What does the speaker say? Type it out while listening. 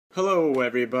Hello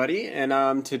everybody,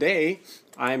 and today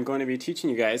I'm going to be teaching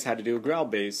you guys how to do a growl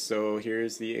bass. So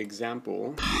here's the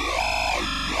example.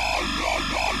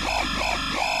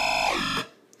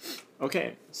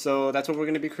 Okay, so that's what we're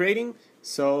going to be creating,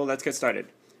 so let's get started.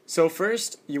 So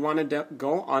first, you want to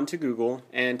go onto Google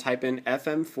and type in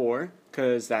FM4,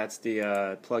 because that's the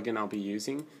plugin I'll be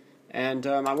using. And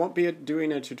I won't be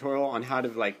doing a tutorial on how to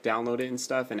download it and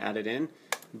stuff and add it in,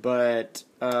 but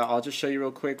I'll just show you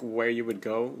real quick where you would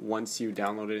go once you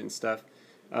download it and stuff.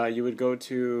 You would go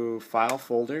to File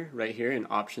Folder right here in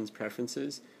Options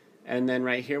Preferences, and then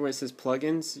right here where it says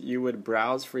Plugins, you would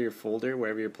browse for your folder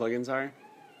wherever your plugins are.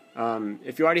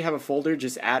 If you already have a folder,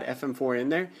 just add FM4 in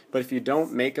there, but if you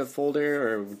don't, make a folder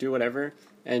or do whatever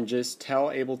and just tell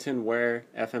Ableton where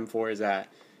FM4 is at,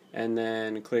 and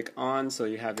then click on so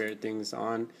you have your things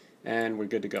on and we're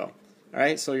good to go.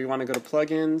 Alright, so you want to go to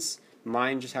Plugins.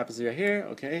 Mine just happens to be right here.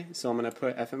 Okay, so I'm going to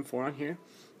put FM4 on here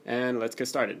and let's get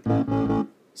started.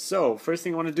 So first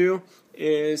thing I want to do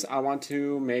is I want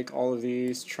to make all of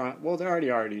these well, they're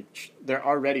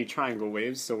already triangle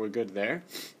waves, so we're good there.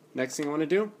 Next thing I want to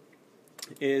do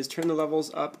is turn the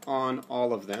levels up on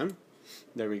all of them.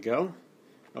 There we go.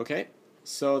 Okay,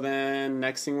 so then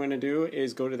next thing we're going to do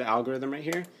is go to the algorithm right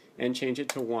here and change it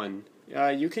to 1.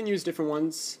 You can use different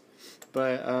ones,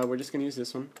 but we're just going to use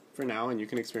this one for now, and you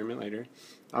can experiment later.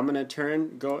 I'm going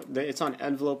to it's on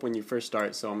envelope when you first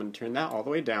start, so I'm going to turn that all the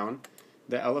way down.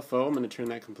 The LFO, I'm going to turn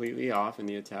that completely off, and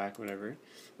the attack, whatever.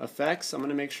 Effects, I'm going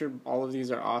to make sure all of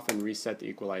these are off and reset the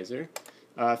equalizer.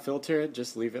 Filter,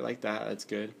 just leave it like that, that's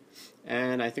good.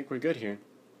 And I think we're good here.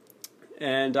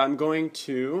 And I'm going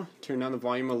to turn down the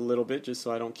volume a little bit just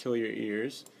so I don't kill your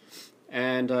ears.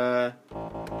 And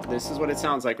this is what it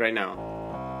sounds like right now.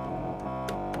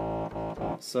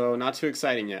 So not too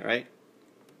exciting yet, right?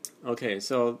 Okay,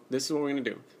 so this is what we're going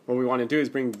to do. What we want to do is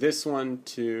bring this one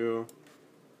to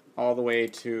all the way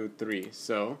to 3.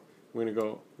 So we're going to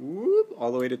go whoop,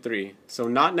 all the way to 3. So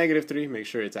not -3, make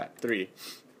sure it's at 3.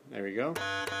 There we go.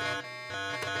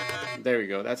 There we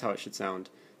go, that's how it should sound.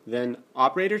 Then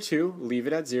operator 2, leave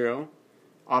it at 0.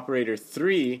 Operator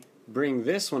 3, bring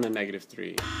this one to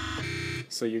 -3.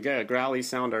 So you get a growly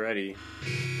sound already.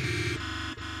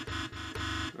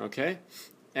 Okay,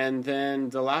 and then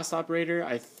the last operator,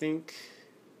 I think,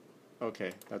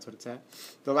 okay, that's what it's at.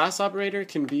 The last operator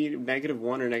can be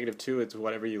 -1 or -2, it's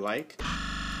whatever you like,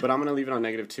 but I'm going to leave it on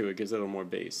 -2, it gives it a little more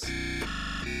bass.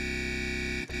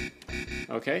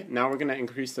 Okay, now we're going to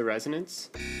increase the resonance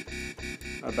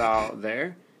about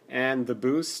there, and the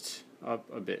boost up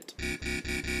a bit.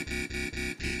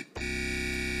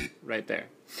 Right there.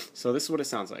 So this is what it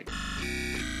sounds like.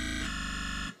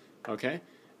 Okay,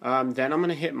 then I'm going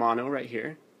to hit mono right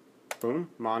here. Boom,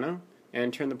 mono,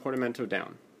 and turn the portamento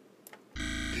down.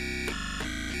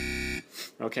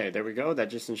 Okay, there we go. That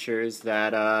just ensures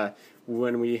that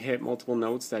when we hit multiple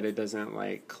notes that it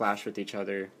doesn't clash with each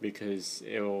other, because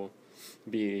it'll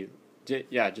be,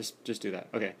 yeah, just do that.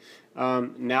 Okay,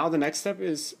 now the next step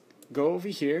is go over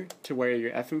here to where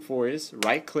your FM4 is,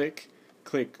 right click,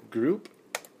 click group,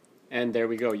 and there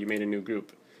we go, you made a new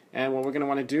group. And what we're going to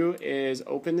want to do is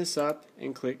open this up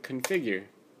and click configure.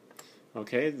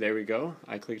 Okay, there we go,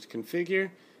 I clicked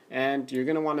configure, and you're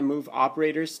going to want to move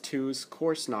operators to's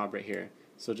coarse knob right here.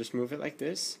 So just move it like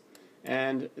this,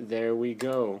 and there we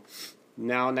go.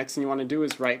 Now next thing you want to do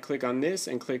is right click on this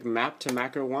and click map to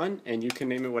macro 1, and you can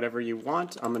name it whatever you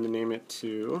want. I'm going to name it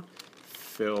to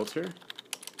filter,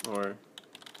 or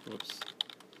whoops,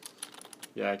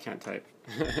 yeah, I can't type.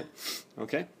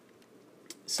 Okay,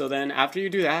 so then after you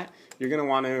do that, you're going to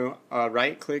want to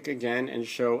right click again and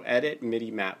show edit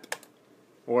MIDI map,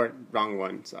 or wrong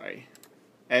one, sorry,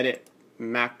 edit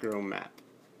macro map.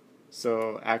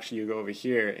 So actually you go over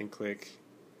here and click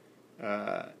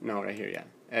no, right here, yeah,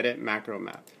 edit macro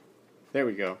map. There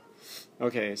we go.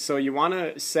 Okay, so you want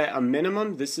to set a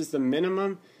minimum. This is the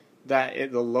minimum, the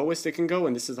lowest it can go,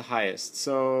 and this is the highest.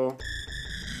 So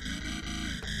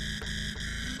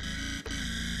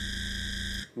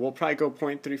we'll probably go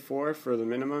 0.34 for the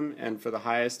minimum, and for the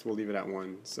highest we'll leave it at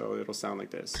 1. So it'll sound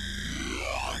like this.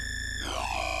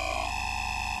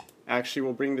 Actually,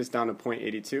 we'll bring this down to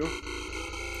 0.82.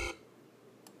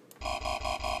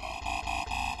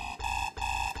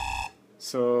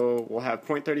 So we'll have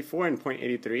 0.34 and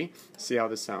 0.83. See how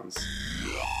this sounds.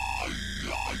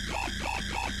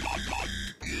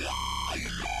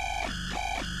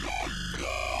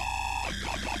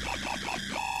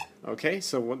 Okay,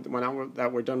 so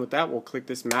that we're done with that, we'll click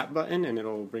this map button and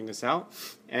it'll bring this out.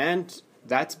 And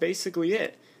that's basically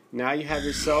it. Now you have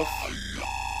yourself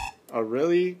a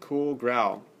really cool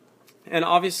growl. And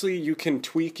obviously you can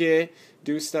tweak it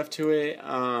do stuff to it.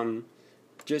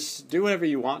 Just do whatever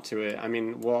you want to it. I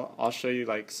mean, well, I'll show you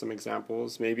like some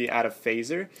examples. Maybe add a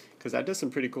phaser, because that does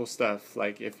some pretty cool stuff.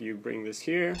 Like if you bring this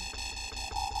here,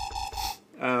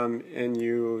 and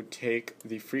you take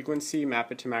the frequency,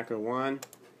 map it to macro 1,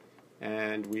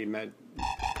 and we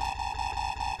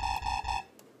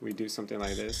do something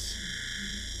like this.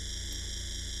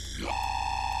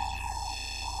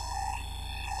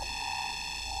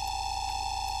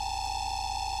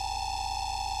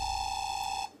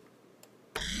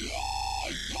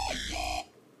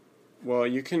 Well,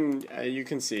 you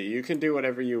can see, you can do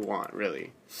whatever you want,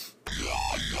 really.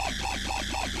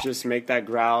 Just make that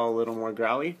growl a little more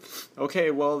growly.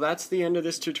 Okay, well, that's the end of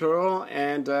this tutorial,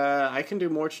 and I can do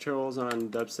more tutorials on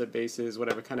dubstep basses,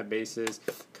 whatever kind of basses,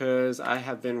 because I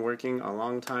have been working a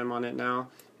long time on it now,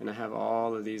 and I have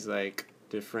all of these like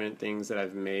different things that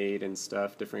I've made and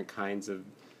stuff, different kinds of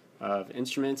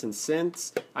instruments and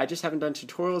synths. I just haven't done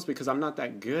tutorials because I'm not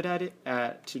that good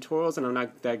at tutorials, and I'm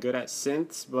not that good at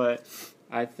synths, but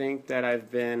I think that I've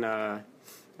been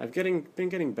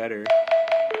getting better.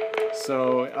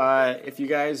 So if you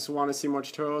guys want to see more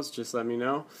tutorials, just let me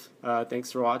know.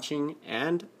 Thanks for watching,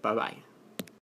 and bye-bye.